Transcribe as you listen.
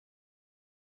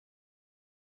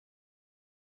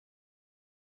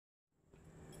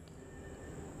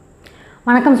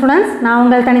வணக்கம் ஸ்டூடெண்ட்ஸ், நான்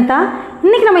உங்கள் தனிதா.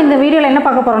 இன்றைக்கி நம்ம இந்த வீடியோவில் என்ன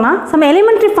பார்க்க போகிறோம்னா some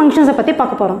elementary functions பற்றி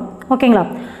பார்க்க போகிறோம். ஓகேங்களா?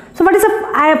 So what is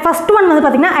first one வந்து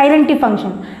பார்த்திங்கன்னா ஐடென்டி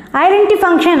ஃபங்க்ஷன். ஐடென்டி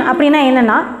ஃபங்க்ஷன் அப்படின்னா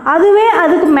என்னென்னா அதுவே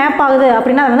அதுக்கு மேப் ஆகுது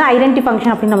அப்படின்னா அது வந்து ஐடென்டி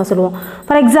ஃபங்க்ஷன் அப்படின்னு நம்ம சொல்லுவோம்.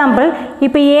 ஃபார் எக்ஸாம்பிள்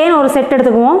இப்போ ஏன்னு ஒரு செட்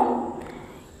எடுத்துக்குவோம்.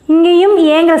 இங்கேயும்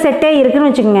ஏங்கிற செட்டே இருக்குதுன்னு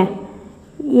வச்சுக்கோங்க.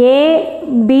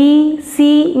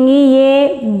 ஏபிசி இங்கே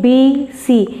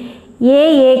ஏபிசி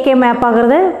ஏஏகே மேப்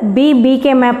ஆகுறது,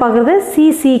 பிபிகே மேப் ஆகுறது,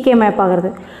 சிசிகே மேப் ஆகுறது.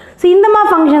 ஸோ இந்த மாதிரி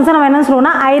ஃபங்க்ஷன்ஸை நம்ம என்ன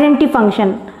சொல்லுவோம்னா ஐடென்டி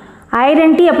ஃபங்க்ஷன்.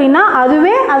 ஐடென்டி அப்படின்னா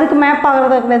அதுவே அதுக்கு மேப்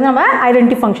ஆகிறதுக்கு வந்து நம்ம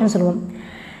ஐடென்டி ஃபங்க்ஷன் சொல்லுவோம்.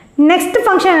 நெக்ஸ்ட்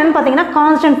ஃபங்க்ஷன் என்னென்னு பார்த்தீங்கன்னா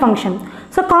கான்ஸ்டன்ட் ஃபங்க்ஷன்.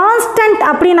 ஸோ கான்ஸ்டன்ட்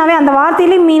அப்படின்னாவே அந்த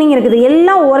வார்த்தையிலேயே மீனிங் இருக்குது.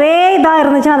 எல்லாம் ஒரே இதாக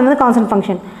இருந்துச்சுன்னா அது வந்து கான்ஸ்டன்ட்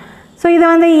ஃபங்க்ஷன். ஸோ இதை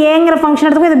வந்து ஏங்கிற ஃபங்க்ஷன்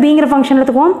எடுத்துக்குவோம், இது பிங்கிற ஃபங்க்ஷன்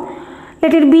எடுத்துக்குவோம்.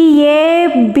 Let it be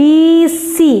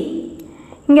ABC.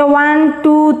 இங்கே 1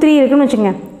 2 3 இருக்குதுன்னு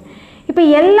வச்சுங்க. இப்போ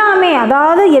எல்லாமே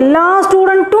அதாவது எல்லா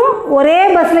ஸ்டூடெண்ட்டும் ஒரே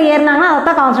பஸ்ஸில் ஏறினாங்கன்னா அதை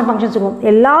தான் கான்ஸ்டன்ட் ஃபங்க்ஷன் சொல்லுவோம்.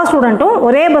 எல்லா ஸ்டூடெண்ட்டும்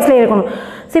ஒரே பஸ்ஸில் ஏறணும்.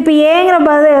 ஸோ இப்போ ஏங்கிற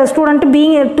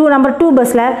ஸ்டூடெண்ட்டு நம்பர் 2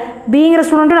 பஸ்ஸில், பிங்கிற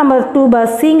student number 2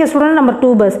 bus, சிங்கிற student number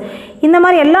 2 bus. இந்த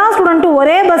மாதிரி எல்லா ஸ்டூடெண்ட்டும்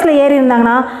ஒரே பஸ்ஸில் ஏறி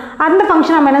இருந்தாங்கன்னா அந்த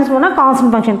ஃபங்க்ஷன் நம்ம என்ன சொல்லுவோம்னா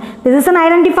constant function. This is an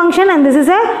identity function and this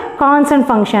is a constant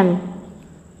function.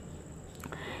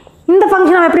 இந்த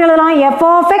ஃபங்க்ஷன் நம்ம எப்படி எழுதலாம்? f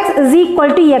of x is equal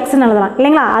to xன்னு எழுதலாம்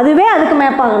இல்லைங்களா? அதுவே அதுக்கு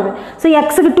மேப் ஆகுது. ஸோ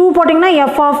எக்ஸுக்கு 2 போட்டிங்கன்னா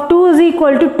f of 2 is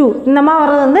equal to 2. இந்த மாதிரி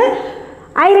வர்றது வந்து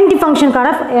ஐடென்டி ஃபங்க்ஷனுக்கான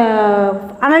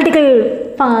அனலிட்டிக்கல்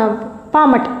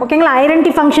ஃபார்மட். ஓகேங்களா?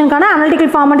 ஐடென்டி ஃபங்க்ஷனுக்கான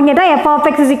அனலிட்டிக்கல் ஃபார்மட்னு கேட்டால் f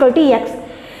of x is equal to x.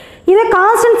 இதே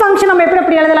கான்ஸ்டன்ட் ஃபங்க்ஷன் நம்ம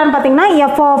எப்படி எழுதலாம்னு பார்த்தீங்கன்னா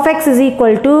f of x is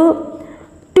equal to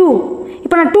 2.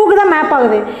 இப்போ நான் 2க்கு தான் மேப்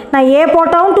ஆகுது. நான் ஏ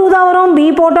போட்டாலும் 2 தான் வரும், பி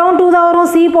போட்டாலும் 2 தான் வரும்,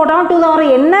 சி போட்டாலும் 2 தான்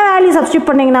வரும். என்ன வேல்யூ சப்ஸ்டியூட்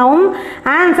பண்ணிங்கனாவும்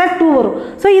ஆன்சர் 2 வரும்.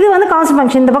 ஸோ இது வந்து கான்ஸ்டன்ட்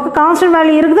ஃபங்க்ஷன். இந்த பக்கம் கான்ஸ்டன்ட்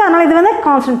வேல்யூ இருக்குது, அதனால் இது வந்து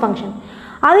கான்ஸ்டன்ட் ஃபங்க்ஷன்.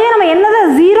 அதே நம்ம என்னதான்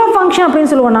ஜீரோ ஃபங்க்ஷன்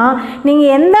அப்படின்னு சொல்லுவோம்னா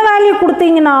நீங்கள் எந்த value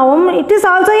கொடுத்தீங்கன்னாவும் it is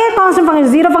also A constant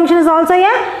function. Zero function is also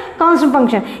A constant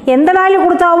function. எந்த வேல்யூ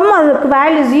கொடுத்தாவும் அதுக்கு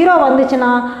வேல்யூ 0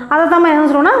 வந்துச்சுன்னா அதை தான் என்ன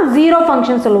சொல்லுவோம்னா ஜீரோ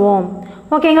ஃபங்க்ஷன் சொல்லுவோம்.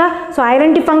 ஓகேங்களா? ஸோ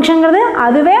ஐடென்டி ஃபங்க்ஷனுங்கிறது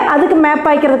அதுவே அதுக்கு மேப்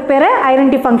ஆகிக்கிறதுக்கு பேர்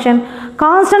ஐடென்டி ஃபங்க்ஷன்.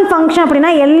 கான்ஸ்டன்ட் ஃபங்க்ஷன் அப்படின்னா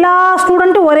எல்லா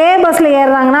ஸ்டூடெண்ட்டும் ஒரே பஸ்ஸில்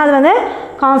ஏறுறாங்கன்னா அது வந்து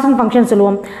கான்ஸ்டன்ட் ஃபங்க்ஷன்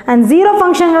சொல்லுவோம். அண்ட் ஜீரோ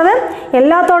ஃபங்க்ஷனுங்கிறது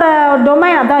எல்லாத்தோட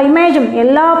டொமைன் அதான் இமேஜும்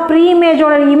எல்லா ப்ரீ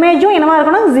இமேஜோட இமேஜும் என்னவா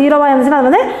இருக்கணும்? ஜீரோவாக இருந்துச்சுன்னா அது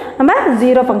வந்து நம்ம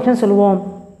ஜீரோ ஃபங்க்ஷன் சொல்லுவோம்.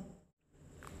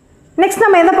 நெக்ஸ்ட்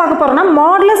நம்ம எதை பார்க்க போகிறோம்னா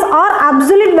modulus R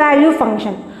absolute value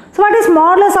function. So what is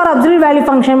modulus R absolute value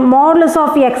function? Modulus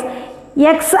of X.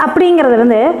 X அப்படிங்கிறது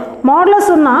வந்து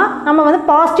மாடுலஸ்னா நம்ம வந்து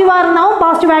பாசிட்டிவாக இருந்தாலும்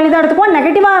பாசிட்டிவ் வேல்யூ தான் எடுத்துக்குவோம்,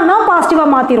 நெகட்டிவாக இருந்தாலும் பாசிட்டிவாக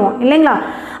மாற்றிடுவோம் இல்லைங்களா?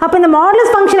 அப்போ இந்த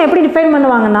மாடுலஸ் ஃபங்க்ஷன் எப்படி டிஃபைன்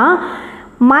பண்ணுவாங்கன்னா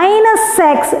minus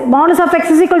X, modulus of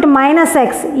X is equal to minus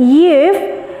X if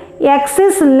X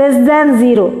is less than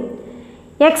 0.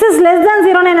 X is less than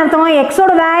 0ன்னு என்ன அர்த்தம்?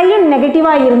 எக்ஸோட வேல்யூ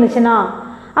நெகட்டிவாக இருந்துச்சுன்னா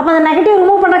அப்போ அந்த நெகட்டிவ்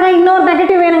ரிமூவ் பண்ணுறக்கா இன்னொரு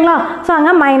நெகட்டிவ் வேணுங்களா? ஸோ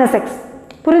அங்கே மைனஸ் எக்ஸ்.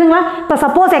 புரியுதுங்களா? இப்போ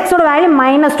சப்போஸ் எக்ஸோட வேல்யூ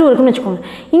 -2 இருக்குன்னு வச்சுக்கோங்க.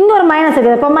 இங்கே ஒரு மைனஸ்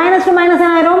இருக்குது. இப்போ -2 மைனஸ்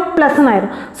என்ன ஆயிரும்? ப்ளஸ்ன்னு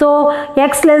ஆயிரும். So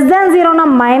X less than 0னா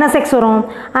minus X வரும்.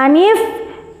 And if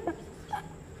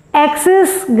X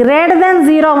is greater than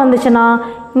 0 வந்துச்சுன்னா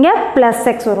இங்கே ப்ளஸ்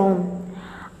எக்ஸ் வரும்.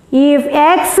 If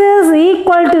X is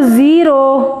equal to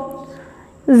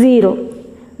 0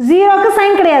 ஜீரோக்கு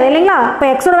சைன் கிடையாது இல்லைங்களா? இப்போ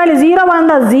எக்ஸோட வேல்யூ 0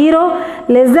 வந்தால் 0,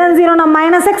 less than 0னா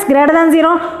minus X, greater than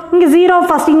 0 இங்கே 0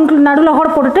 ஃபஸ்ட் இன்க்ளூட் நடுவில் கூட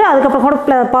போட்டுட்டு அதுக்கப்புறம் கூட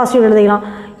பாசிட்டிவ் எழுதிக்கலாம்.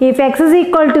 If X is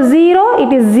equal to 0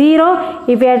 it is 0,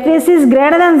 if X is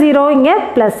greater than 0 இங்கே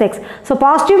plus X. So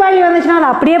positive value வந்துச்சுன்னா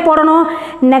அது அப்படியே போடணும்,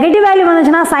 நெகட்டிவ் வேல்யூ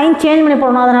வந்துச்சுன்னா சைன் சேஞ்ச் பண்ணி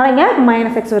போடணும், அதனால் இங்கே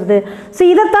மைனஸ் எக்ஸ் வருது. ஸோ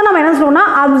இதைத்தான் நம்ம என்ன சொல்லுவோம்னா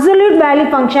அப்சல்யூட் வேல்யூ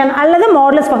ஃபங்க்ஷன் அல்லது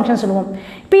மாடுலஸ் ஃபங்க்ஷன் சொல்லுவோம்.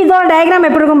 இப்போ இதோட டயக்ராம்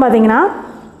எப்படி இருக்கும் பார்த்தீங்கன்னா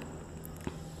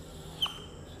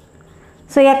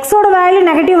ஸோ எக்ஸோட வேல்யூ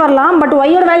நெகட்டிவ் வரலாம், பட்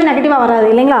ஒய்யோட வேல்யூ நெகட்டிவாக வராது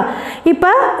இல்லைங்களா? இப்போ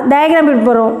டயக்ராம் இப்படி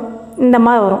வரும், இந்த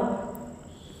மாதிரி வரும்.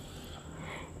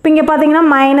 இப்போ இங்கே பார்த்தீங்கன்னா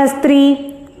 -3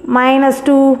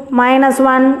 -2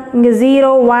 -1 இங்கே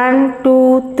 0 1 2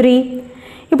 3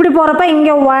 இப்படி போகிறப்ப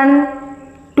இங்கே 1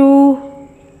 2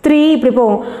 3 இப்படி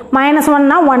போகும்.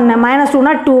 -1னா 1,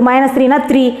 -2னா 2, -3னா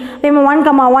 3, அதே மாதிரி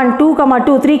 1, 2,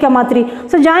 2, 3, 3.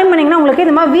 ஸோ ஜாயின் பண்ணிங்கன்னா உங்களுக்கு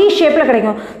இந்த மாதிரி வி ஷேப்பில்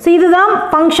கிடைக்கும். ஸோ இதுதான்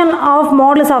function of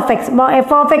modulus of X.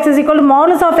 F of X is equal to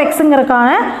modulus of எக்ஸுங்கிறதுக்கான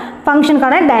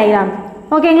ஃபங்க்ஷனுக்கான diagram.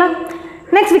 ஓகேங்களா?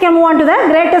 Next we can move on to the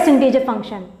greatest integer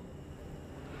function.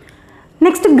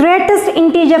 Next greatest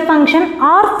integer function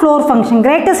or floor function.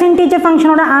 Greatest integer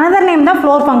functionோட another name தான்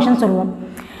floor function சொல்லுவோம்.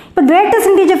 இப்போ greatest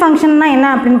integer ஃபங்க்ஷன்னா என்ன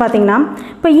அப்படின்னு பார்த்தீங்கன்னா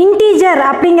இப்போ integer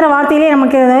அப்படிங்கிற வார்த்தையிலே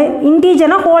நமக்கு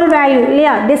இன்டீஜர்னா ஹோல் வேல்யூ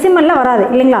இல்லையா, டெசிமலில் வராது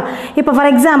இல்லைங்களா? இப்போ for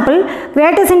example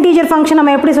greatest integer function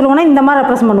நம்ம எப்படி சொல்லுவோம்னா இந்த மாதிரி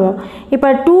ரெப்ரசன்ட் பண்ணுவோம். இப்போ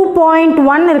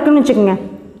 2.1 இருக்குன்னு வச்சுக்கோங்க.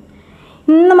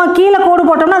 இந்த மாதிரி கீழே கோடு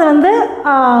போட்டோம்னா அது வந்து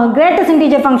கிரேட்டஸ்ட்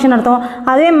இன்டீஜர் ஃபங்க்ஷன் அர்த்தம்.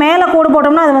 அதுவே மேலே கோடு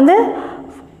போட்டோம்னா அது வந்து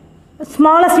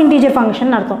ஸ்மாலஸ்ட் இன்டீஜர்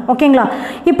ஃபங்க்ஷன் அர்த்தம். ஓகேங்களா?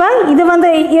 இப்போ இது வந்து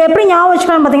எப்படி ஞாபகம்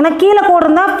வச்சுக்கலாம்னு பார்த்தீங்கன்னா, கீழே கோடு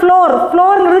இருந்தால்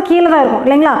ஃப்ளோருங்கிறது கீழே தான் இருக்கும்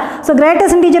இல்லைங்களா? ஸோ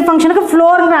கிரேட்டஸ்ட் இன்டீஜர் ஃபங்க்ஷனுக்கு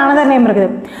ஃப்ளோருங்கிற அனதர் நேம் இருக்குது.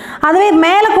 அதுவே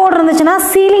மேலே கோடு இருந்துச்சுன்னா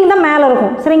சீலிங் தான் மேலே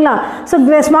இருக்கும் சரிங்களா? ஸோ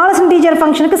ஸ்மாலஸ்ட் இன்டீஜர்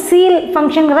ஃபங்க்ஷனுக்கு சீல்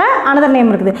ஃபங்க்ஷனுங்கிற அனதர் நேம்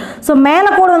இருக்குது. ஸோ மேலே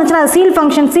கோடு வந்துச்சுன்னா அது சீல்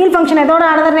ஃபங்க்ஷன் எதோட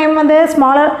அனதர் நேம் வந்து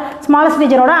ஸ்மாலஸ்ட்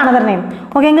இன்டீஜரோட அனதர் நேம்.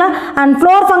 ஓகேங்களா? அண்ட்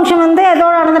ஃப்ளோர் ஃபங்க்ஷன் வந்து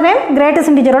எதோட another name?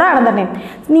 Greatest இன்டீஜரோட another name.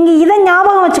 நீங்கள் இதை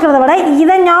ஞாபகம் வச்சுக்கிறத விட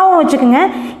இதை ஞாபகம் வச்சுக்கோங்க.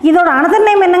 இதோட அனதர்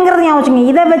நேம் என்னங்கிறது ஞாபகம்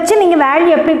வச்சுக்கோங்க. இதை வச்சு நீங்கள்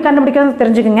வேல்யூ எப்படி கண்டுபிடிக்கிறது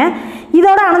தெரிஞ்சுக்கோங்க.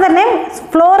 இதோட அனதர் நேம்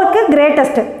ஃப்ளோருக்கு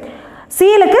கிரேட்டஸ்ட்டு,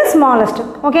 சீலுக்கு ஸ்மாலஸ்ட்.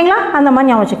 ஓகேங்களா? அந்த மாதிரி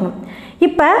ஞாபகம் வச்சுக்கணும்.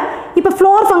 இப்போ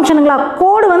ஃப்ளோர் ஃபங்க்ஷனுங்களா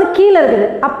கோடு வந்து கீழே இருக்குது.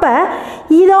 அப்போ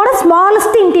இதோட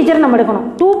ஸ்மாலஸ்ட் இன்டீஜர் நம்ம எடுக்கணும்.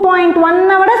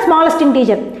 2.1 விட ஸ்மாலஸ்ட்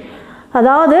இன்டீஜர்.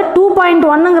 அதாவது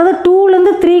 2.1ங்கிறது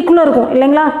 2லேருந்து 3க்குள்ளே இருக்கும்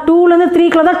இல்லைங்களா? 2லேருந்து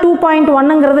 3க்குள்ளே தான்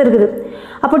 2.1ங்கிறது இருக்குது.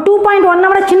 அப்போ 2.1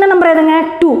 விட சின்ன நம்பர் எதுங்க?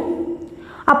 2.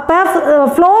 அப்போ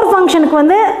ஃப்ளோர் ஃபங்க்ஷனுக்கு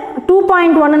வந்து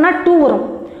 2.1னா 2 வரும்.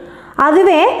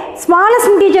 அதுவே ஸ்மாலஸ்ட்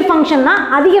இன்டீஜர் ஃபங்க்ஷன்னா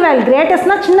அதிக வேல்யூ,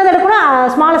 கிரேட்டஸ்ட்னா சின்னது எடுக்கணும்,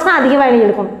 ஸ்மாலஸ்ட்னா அதிக வேல்யூ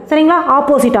எடுக்கணும் சரிங்களா?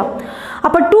 ஆப்போசிட்டாக.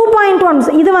 அப்போ 2.1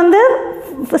 இது வந்து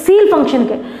சீல்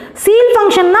ஃபங்க்ஷனுக்கு. சீல்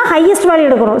ஃபங்க்ஷன்னா ஹையஸ்ட் வேல்யூ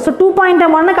எடுக்கணும். ஸோ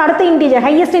 2.1க்கு அடுத்த இன்டீஜர்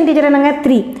ஹையஸ்ட் இன்டீஜர் என்னங்க?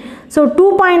 3. ஸோ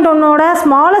 2.1ஓட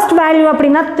ஸ்மாலஸ்ட் வேல்யூ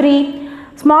அப்படின்னா 3,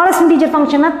 ஸ்மாலஸ்ட் இன்டீஜர்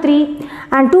ஃபங்க்ஷன்னா 3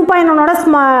 அண்ட் 2.1ஓட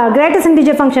கிரேட்டஸ்ட்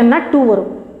இன்டீஜர் ஃபங்க்ஷன்னா 2 வரும்.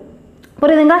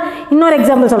 புரியுதுங்களா? இன்னொரு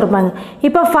எக்ஸாம்பிள் சொல்லிருப்பாங்க.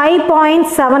 இப்போ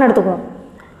 5.7 எடுத்துக்குவோம்.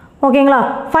 ஓகேங்களா?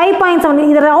 5.7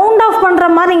 இது ரவுண்ட் ஆஃப் பண்ணுற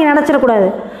மாதிரி நீங்கள் நினச்சிடக்கூடாது.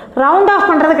 ரவுண்ட் ஆஃப்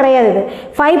பண்ணுறது கிடையாது இது.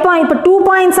 இப்போ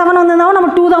 2.7 வந்திருந்தாலும்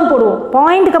நம்ம 2 தான் போடுவோம்.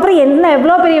 பாயிண்ட்டுக்கு அப்புறம்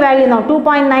எவ்வளோ பெரிய வேல்யூ இருந்தாலும்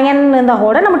 2.9 இருந்தால்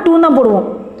கூட நம்ம 2 தான் போடுவோம்.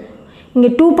 இங்கே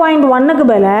 2.1க்கு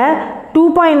பதில்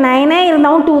 2.9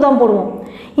 இருந்தாலும் 2 தான் போடுவோம்.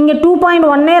 இங்கே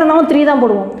 2.1 இருந்தாலும் 3 தான்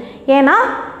போடுவோம். ஏன்னா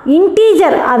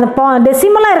இன்டீஜர் அந்த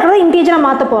டெசிமலாக இருக்கிறத இன்டீஜராக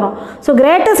மாற்ற போகிறோம். ஸோ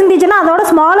கிரேட்டஸ்ட் இன்டீஜர்னா அதோட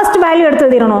ஸ்மாலஸ்ட் வேல்யூ எடுத்து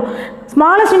எழுதிடணும்,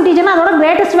 ஸ்மாலஸ்ட் இன்டீஜர்னா அதோட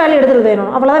கிரேட்டஸ்ட் வேல்யூ எடுத்து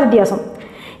எழுதிடணும். அவ்வளோதான் வித்தியாசம்.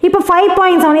 இப்போ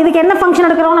 5.7 இதுக்கு என்ன ஃபங்க்ஷன்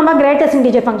எடுக்கிறோம்? நம்ம கிரேட்டஸ்ட்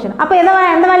இன்டீஜர் ஃபங்க்ஷன். அப்போ எந்த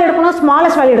வேல்யூ எடுக்கணும்?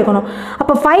 ஸ்மாலஸ்ட் வேல்யூ எடுக்கணும்.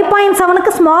 அப்போ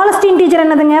 5.7க்கு ஸ்மாலஸ்ட் இன்டீஜர்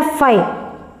என்னதுங்க? 5.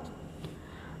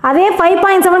 அதே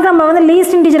 5.7க்கு நம்ம வந்து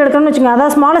லீஸ்ட் இன்டீஜர் எடுக்கணும்னு வச்சுக்கோங்க,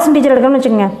 அதாவது ஸ்மாலஸ்ட் இன்டீஜர் எடுக்கணும்னு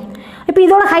வச்சுக்கோங்க. இப்போ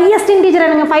இதோட ஹையஸ்ட் இன்டீஜர்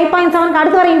என்னங்க? 5.7க்கு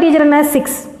அடுத்து வர இன்டீஜர் என்ன?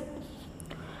 6.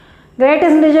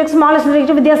 கிரேட்டஸ்ட் இன்டீஜர் ஸ்மாலஸ்ட்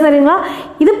இன்டீஜர் வித்தியாசம் தெரியுங்களா?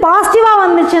 இது பாசிட்டிவாக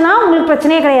வந்துச்சுன்னா உங்களுக்கு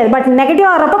பிரச்சனையே கிடையாது. பட்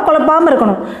நெகட்டிவாக வரப்போ குழப்பாமல்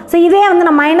இருக்கணும். ஸோ இதே வந்து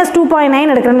நான்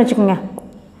 -2.9 எடுக்கிறேன்னு வச்சுக்கோங்க.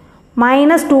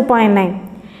 -2.9.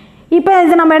 இப்போ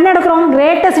இது நம்ம என்ன எடுக்கிறோம்?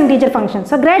 Greatest integer function.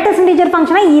 So greatest integer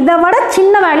ஃபங்க்ஷனை இதை விட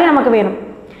சின்ன வேல்யூ நமக்கு வேணும்.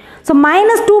 ஸோ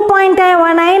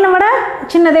 -2.9 விட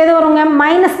சின்னது எது வருங்க?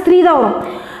 -3 தான் வரும்.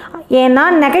 ஏன்னா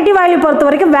நெகட்டிவ் வேல்யூ பொறுத்த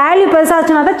வரைக்கும் வேல்யூ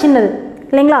பெருசாச்சுன்னா தான் சின்னது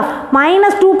இல்லைங்களா?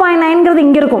 -2.9ங்கிறது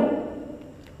இங்கே இருக்கும்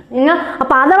இல்லைங்களா?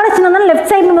 அப்போ அதை விட சின்னதான லெஃப்ட்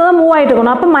சைட்லேருந்து தான் மூவ் ஆகிட்டு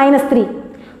இருக்கணும். அப்போ -3.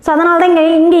 ஸோ அதனால தான்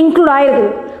இங்கே இன்க்ளூட் ஆகிருக்குது.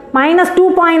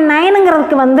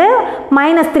 -2.9ங்கிறதுக்கு வந்து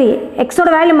 -3, எக்ஸோட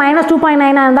வேல்யூ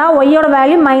 -2.9 இருந்தால் ஒய்யோட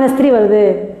வேல்யூ -3 வருது.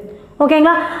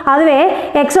 ஓகேங்களா? அதுவே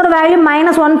எக்ஸோட வேல்யூ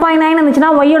 -1.9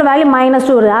 இருந்துச்சுன்னா ஒய்யோட வேல்யூ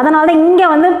 -2 வருது. அதனால தான் இங்கே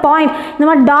வந்து பாயிண்ட் இந்த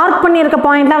மாதிரி டார்க் பண்ணியிருக்க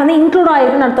பாயிண்ட்லாம் வந்து இன்க்ளூட்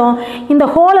ஆகிருக்குன்னு அர்த்தம். இந்த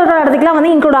ஹோல் இருக்கிற இடத்துக்குலாம்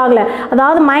வந்து இன்க்ளூட் ஆகலை.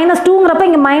 அதாவது -2ங்கிறப்ப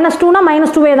இங்கே -2னா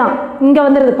 -2 தான் இங்கே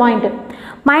வந்துடுது பாயிண்ட்டு.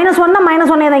 -1னா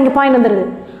 -1 தான் இங்கே பாயிண்ட் வந்துடுது.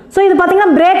 ஸோ இது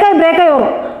பார்த்தீங்கன்னா பிரேக் ஆகி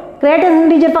வரும். கிரேட்டஸ்ட்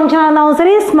இன்டீஜர் ஃபங்க்ஷனாக இருந்தாலும்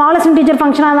சரி, ஸ்மாலஸ்ட் இன்டீஜர்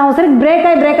ஃபங்க்ஷனாக இருந்தாலும் சரி பிரேக்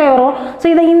ஆகி வரும். ஸோ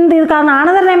இதுக்கான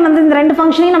அனதர் நேம் வந்து இந்த ரெண்டு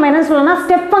ஃபங்க்ஷனையும் நம்ம என்ன சொல்லலாம்னா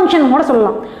ஸ்டெப் ஃபங்க்ஷன் கூட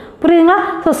சொல்லலாம். புரியுதுங்களா?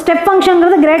 So step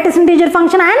ஃபங்க்ஷன்ங்கிறது greatest integer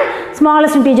function and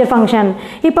smallest integer function.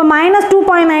 இப்போ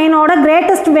 -2.9ஓட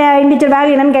கிரேட்டஸ்ட் இன்டீஜர்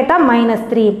வேல்யூ என்னன்னு கேட்டால்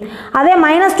 -3. அதே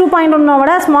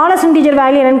 -2.1ஓட ஸ்மாலஸ்ட் இன்டீஜர்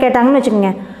வேல்யூ என்னன்னு கேட்டாங்கன்னு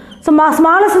வச்சுக்கோங்க. ஸோ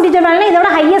ஸ்மாலஸ்ட் இன்டீஜர் வேல்யூனா இதோட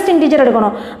ஹையஸ்ட் இன்டீஜர்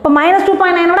எடுக்கணும். இப்போ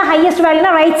 -2.9ஓட ஹையஸ்ட்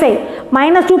வேல்யூனா ரைட் சைட்,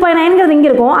 -2.9ங்கிறது இங்கே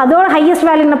இருக்கும், அதோட ஹையஸ்ட்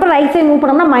வேல்யூனப்போ ரைட் சைட் மூவ்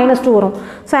பண்ணோம்னா -2 வரும்.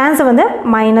 ஸோ ஆன்சர் வந்து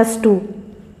 -2.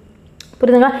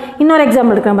 புரியுதுங்களா? இன்னொரு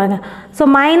எக்ஸாம்பிள் எடுக்கிறேன் பாருங்க. ஸோ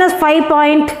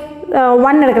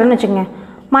 -5.1 எடுக்கிறேன்னு வச்சுக்கோங்க.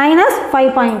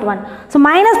 -5.1. ஸோ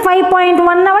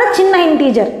 -5.1 விட சின்ன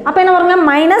இன்டீஜர் அப்போ என்ன வருங்க?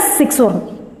 -6 வரும்.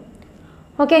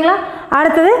 ஓகேங்களா?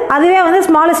 அடுத்தது அதுவே வந்து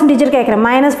ஸ்மாலஸ்ட் இன்டீஜர் கேட்குறேன்.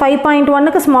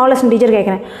 -5.1க்கு ஸ்மாலஸ்ட் இன்டீஜர்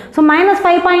கேட்குறேன். ஸோ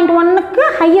 -5.1க்கு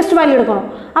ஹையஸ்ட் வேல்யூ எடுக்கணும்.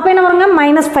 அப்போ என்ன வருங்க?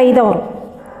 -5 தான் வரும்.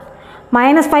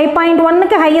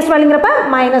 -5.1க்கு ஹையஸ்ட் வேல்யூங்கிறப்ப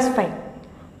 -5.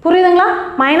 புரியுதுங்களா?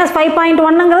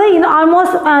 -5.1ங்கிறது இது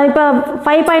ஆல்மோஸ்ட் இப்போ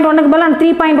 5.1க்கு பதில் நான்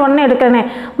 3.1 எடுக்கிறேனே.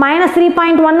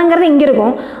 -3.1ங்கிறது இங்கே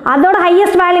இருக்கும், அதோட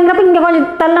ஹையஸ்ட் வேல்யூங்கிறப்ப இங்கே கொஞ்சம்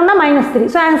தள்ளோம்னா -3.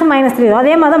 So answer -3.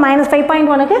 அதே மாதிரி தான்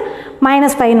 -5.1க்கு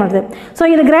 -5 வருது. ஸோ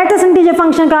இது கிரேட்டஸ்ட் இன்டீஜர்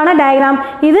ஃபங்க்ஷனுக்கான டயக்ராம்,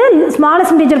 இது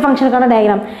ஸ்மாலஸ்ட் இன்டீஜர் ஃபங்க்ஷனுக்கான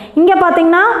டயக்ராம். இங்கே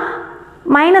பார்த்தீங்கன்னா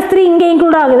 -3 இங்கே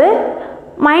இன்க்ளூட் ஆகுது,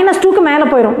 -2க்கு மேலே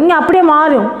போயிடும். இங்கே அப்படியே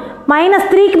மாறும்.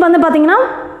 -3க்கு வந்து பார்த்தீங்கன்னா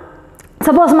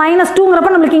சப்போஸ் -2ங்கிறப்ப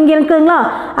நம்மளுக்கு இங்கே இருக்குதுங்களா,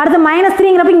 அடுத்து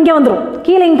 -3ங்கிறப்ப இங்கே வந்துடும்,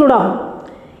 கீழே இன்க்ளூட் ஆகும்.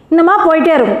 இந்த மாதிரி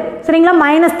போயிட்டே இருக்கும். சரிங்களா?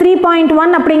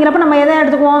 -3.1 அப்படிங்கிறப்ப நம்ம எதை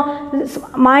எடுத்துக்குவோம்?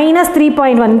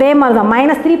 -3.1. இதே மாதிரி தான்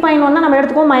 -3.1 நம்ம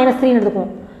எடுத்துக்குவோம், -3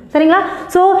 எடுத்துக்குவோம். சரிங்களா?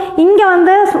 ஸோ இங்கே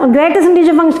வந்து கிரேட்டஸ்ட்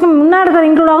இன்டிஜர் ஃபங்க்ஷனுக்கு முன்னாடி இருக்கிறது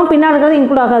இன்க்ளூட் ஆகும், பின்னாடி இருக்கிறது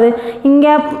இன்க்ளூட் ஆகாது.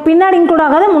 இங்கே பின்னாடி இன்க்ளூட்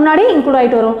ஆகாது, முன்னாடி இன்க்ளூட்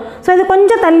ஆகிட்டு வரும். ஸோ இது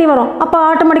கொஞ்சம் தள்ளி வரும். அப்போ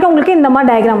ஆட்டோமேட்டிக்காக உங்களுக்கு இந்த மாதிரி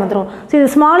டயக்ராம் வந்துடும். ஸோ இது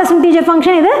ஸ்மாலஸ்ட் இன்டிஜர்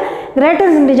ஃபங்க்ஷன், இது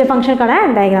கிரேட்டஸ்ட் இன்டிஜர் ஃபங்க்ஷனுக்கான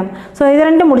டயக்ராம். ஸோ இது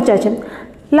ரெண்டும் முடிச்சாச்சு.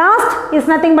 Last is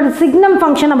nothing but signum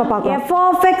function நம்ம பார்க்கலாம். f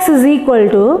of x is equal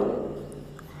to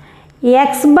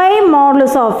x by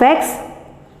modulus of x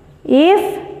if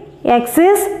x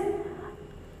is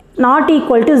not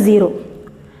equal to 0.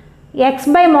 x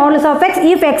by modulus of x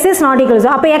if x is not equal to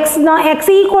 0. அப்போ x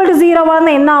equal to 0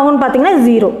 வந்து என்ன ஆகும்னு பார்த்தீங்கன்னா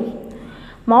 0.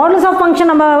 modulus of function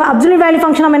நம்ம absolute value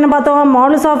function நம்ம என்ன பார்த்தோம்?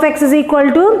 modulus of x is equal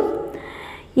to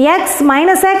x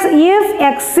minus x if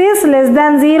x is less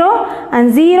than 0 and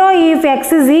 0 if x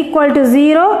is equal to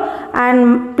 0 and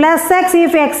plus x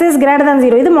if x is greater than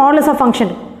 0. இது modulus of function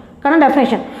கான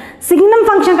definition. Signum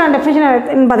ஃபங்க்ஷனுக்கான definition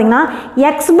என்ன பார்த்தீங்கன்னா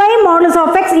x by modulus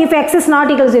of x if x is not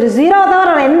equal to 0. 0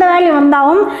 தவிர எந்த value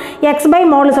வந்தாலும் x by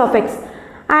modulus of x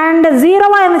and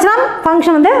 0வாக இருந்துச்சுன்னா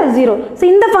function வந்து 0. So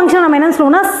இந்த ஃபங்க்ஷன் நம்ம என்ன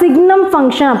சொல்லுவோம்னா சிக்னம்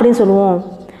ஃபங்க்ஷன் அப்படின்னு சொல்லுவோம்.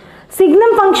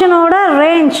 சிக்னம் ஃபங்க்ஷனோட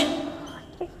ரேஞ்ச்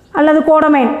அல்லது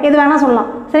கோடமைன் எது வேணால் சொல்லலாம்.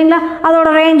 சரிங்களா? அதோட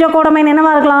ரேஞ்சோ கோடமைன்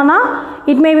என்னவாக இருக்கலாம்னா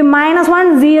இட் மே பி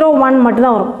 -1 0 1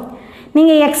 மட்டும்தான் வரும்.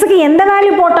 நீங்கள் எக்ஸுக்கு எந்த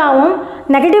வேல்யூ போட்டாலும்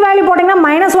நெகட்டிவ் வேல்யூ போட்டிங்கன்னா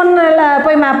 -1ல்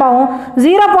போய் மேப் ஆகும்,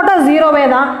 0 போட்டால் 0வே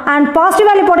தான், அண்ட் பாசிட்டிவ்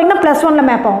வேல்யூ போட்டிங்கன்னா +1ல்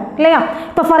மேப் ஆகும் இல்லையா?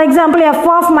 இப்போ ஃபார் எக்ஸாம்பிள் f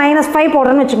of -5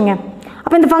 போடுறேன்னு வச்சுக்கோங்க.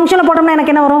 அப்போ இந்த ஃபங்க்ஷனில் போட்டோம்னா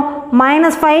எனக்கு என்ன வரும்?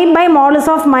 -5 by modulus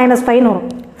of -5ன்னு வரும்.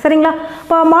 சரிங்களா?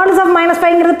 இப்போ modulus of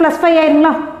 -5ங்கிறது +5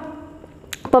 ஆயிருங்களா?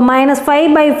 இப்போ -5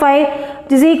 by 5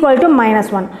 is equal to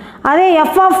 -1. அதே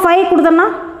f of 5 கொடுத்தோம்னா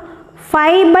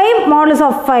 5 by modulus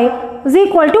of 5 is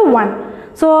equal to 1.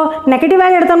 So negative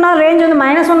value எடுத்தோம்னா ரேஞ்ச் வந்து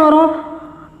 -1 வரும்,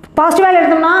 பாசிட்டிவ் வேல்யூ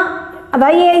எடுத்தோம்னா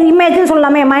அதாவது இமேஜ்னு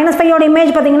சொல்லலாமே, -5யோட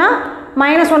இமேஜ் பார்த்தீங்கன்னா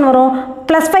 -1 வரும்,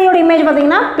 +5யோட இமேஜ்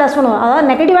பார்த்தீங்கன்னா +1 வரும். அதாவது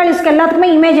நெகட்டிவ் வேல்யூஸ்க்கு எல்லாத்துக்குமே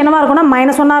இமேஜ் என்னவாக இருக்கும்னா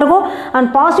 -1 இருக்கும், அண்ட்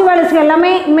பாசிட்டிவ் வேல்யூஸ்க்கு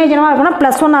எல்லாமே இமேஜ் என்னவாக இருக்கும்னா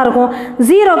 +1 இருக்கும்.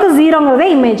 0க்கு 0ங்கிறதே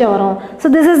இமேஜாக வரும். So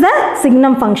this is the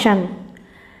signum function.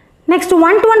 Next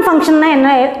 1-to-1 ஃபங்க்ஷன்னா என்ன?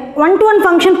 1-to-1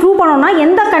 ஃபங்க்ஷன் ப்ரூவ் பண்ணோம்னா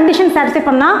எந்த கண்டிஷன் சாட்டிஸ்ஃபை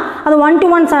பண்ணால் அது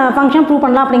 1-to-1 ஃபங்க்ஷன் ப்ரூவ்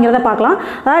பண்ணலாம் அப்படிங்கிறத பார்க்கலாம்.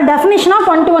 அதாவது டெஃபினிஷன் ஆஃப்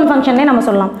 1-to-1 ஃபங்க்ஷனே நம்ம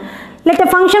சொல்லலாம். Let a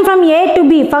function from a to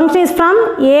b, function is from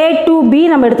a to b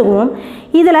நம்ம எடுத்துக்குவோம்.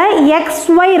 இதில் x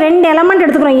y ரெண்டு எலமெண்ட்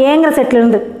எடுத்துக்கிறோம். ஏங்கிற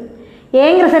செட்லேருந்து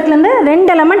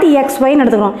 2 எலமெண்ட் x yன்னு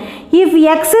எடுத்துக்கிறோம். if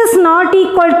x is not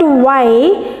equal to y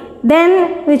then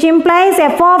which implies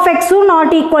f of x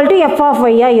not equal to f of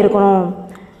y இருக்கணும்.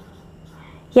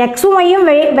 எக்ஸும் ஒய்யும்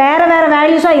வேறு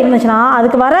வேல்யூஸாக இருந்துச்சுன்னா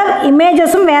அதுக்கு வர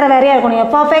இமேஜஸும் வேறையாக இருக்கணும்.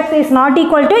 f of x is not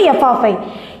equal to f of y.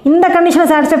 இந்த கண்டிஷனை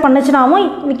satisfy பண்ணுச்சுனாவும்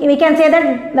we can say that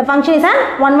the function is an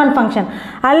 1-1 function.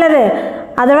 அல்லது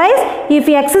otherwise if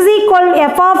x is equal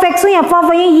f of xும் f of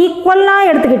yயும் ஈக்குவலாக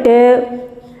எடுத்துக்கிட்டு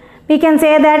we can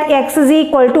say that x is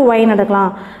equal to y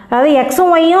எடுக்கலாம். அதாவது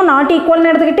எக்ஸும் ஒய்யும் not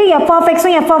ஈக்குவல்னு எடுத்துக்கிட்டு f of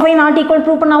xும் f of y not equal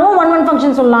prove பண்ணாவும் 1-1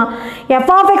 function சொல்லலாம்.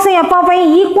 f of xும் f of y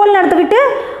ஈக்குவல்னு எடுத்துக்கிட்டு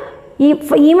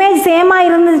image சேமாக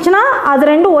இருந்துச்சுன்னா அது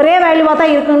ரெண்டும் ஒரே வேல்யூவாக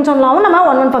தான் இருக்குன்னு சொல்லலாம், நம்ம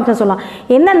 1-1 ஃபங்க்ஷன் சொல்லலாம்.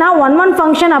 என்னென்னா 1-1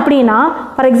 ஃபங்க்ஷன் அப்படின்னா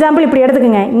ஃபார் எக்ஸாம்பிள் இப்படி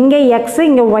எடுத்துக்கோங்க, இங்கே எக்ஸ்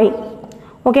இங்கே ஒய்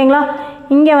ஓகேங்களா,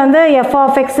 இங்கே வந்து f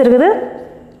of x இருக்குது,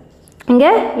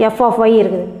 இங்கே f of y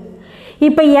இருக்குது.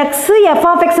 இப்போ எக்ஸு f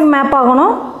of xக்கு மேப்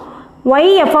ஆகணும், y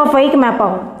f of yக்கு மேப்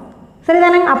ஆகணும்.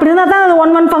 சரிதானே? அப்படி இருந்தால் தான் அது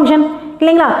 1-1 ஃபங்க்ஷன்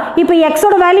இல்லைங்களா? இப்போ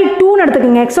எக்ஸோட வேல்யூ 2ன்னு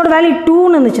எடுத்துக்கோங்க. எக்ஸோட வேல்யூ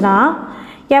 2ன்னு இருந்துச்சுன்னா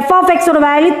f of x ஓட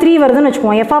வேல்யூ 3 வருதுன்னு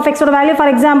வச்சுக்குவோம். f of x ஓட value for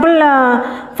example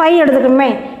 5 எடுத்துக்கணுமே,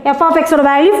 f of x ஓட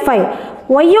வேல்யூ 5,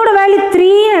 y ஓட வேல்யூ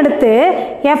 3ன்னு எடுத்து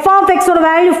f of x ஓட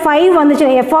வேல்யூ 5 வந்துச்சு,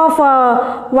 f of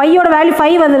y ஓட வேல்யூ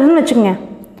 5 வந்துடுதுன்னு வச்சுக்கோங்க.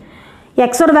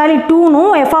 x ஓட வேல்யூ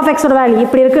 2னும் f of x ஓட வேல்யூ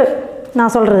இப்படி இருக்குது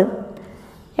நான் சொல்கிறது,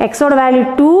 x ஓட வேல்யூ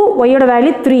 2 y ஓட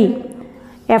வேல்யூ 3,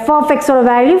 f of x ஓட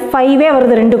வேல்யூ 5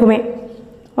 வருது ரெண்டுக்குமே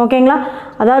ஓகேங்களா?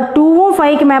 அதாவது 2ம்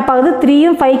 5க்கு மேப் ஆகுது,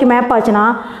 3யும் 5க்கு மேப் ஆச்சுன்னா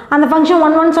அந்த ஃபங்க்ஷன்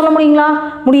 1-1 சொல்ல முடியுங்களா?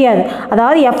 முடியாது.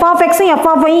 அதாவது f of xும் f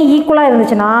of yயும் ஈக்குவலாக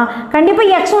இருந்துச்சுன்னா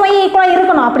கண்டிப்பாக எக்ஸும் y ஈக்குவலாக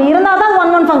இருக்கணும். அப்படி இருந்தால் தான்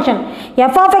 1-1 function.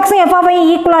 f of xும் f of yயும்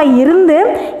ஈக்குவலாக இருந்து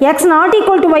x not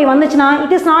equal to y வந்துச்சுன்னா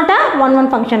it is not a 1-1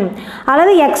 function.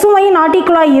 அல்லது எக்ஸும் y நாட்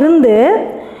ஈக்குவலாக இருந்து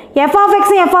f of x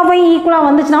f of y ஈக்குவலாக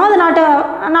வந்துச்சுன்னா அது நாட்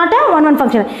அ 1-1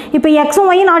 ஃபங்க்ஷன். இப்போ எக்ஸும்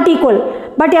y not equal,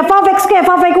 but f of xக்கு f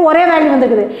of yக்கு ஒரே வேல்யூ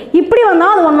வந்துருக்குது. இப்படி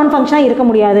வந்தால் அது 1-1 ஃபங்க்ஷனாக இருக்க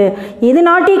முடியாது. இது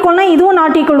நாட் ஈக்குவல்னா இதுவும்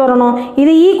நாட் ஈக்குவல் வரணும்,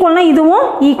 இது ஈக்குவல்னா இதுவும்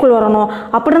ஈக்குவல் வரணும்.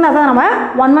 அப்படி இருந்தால் தான் நம்ம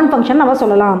 1-1 ஃபங்க்ஷன் நம்ம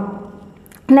சொல்லலாம்.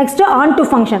 Next and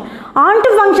function. ஆன்டு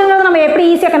ஃபங்க்ஷன்ங்கிறது நம்ம எப்படி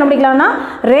ஈஸியாக கண்டுபிடிக்கலாம்னா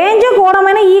ரேஞ்சு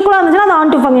கோடமைன் ஈக்குவலாக இருந்துச்சுன்னா அது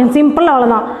ஆன்டு ஃபங்க்ஷன், சிம்பிள்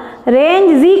அவ்வளோதான். Range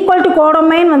is equal to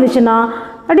codomain வந்துச்சுன்னா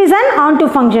it is an and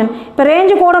function. இப்போ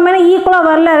ரேஞ்சு கோடமைன் ஈக்குவலாக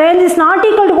வரல, range is not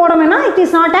equal to கோடமைன்னா it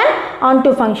is not an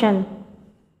and function.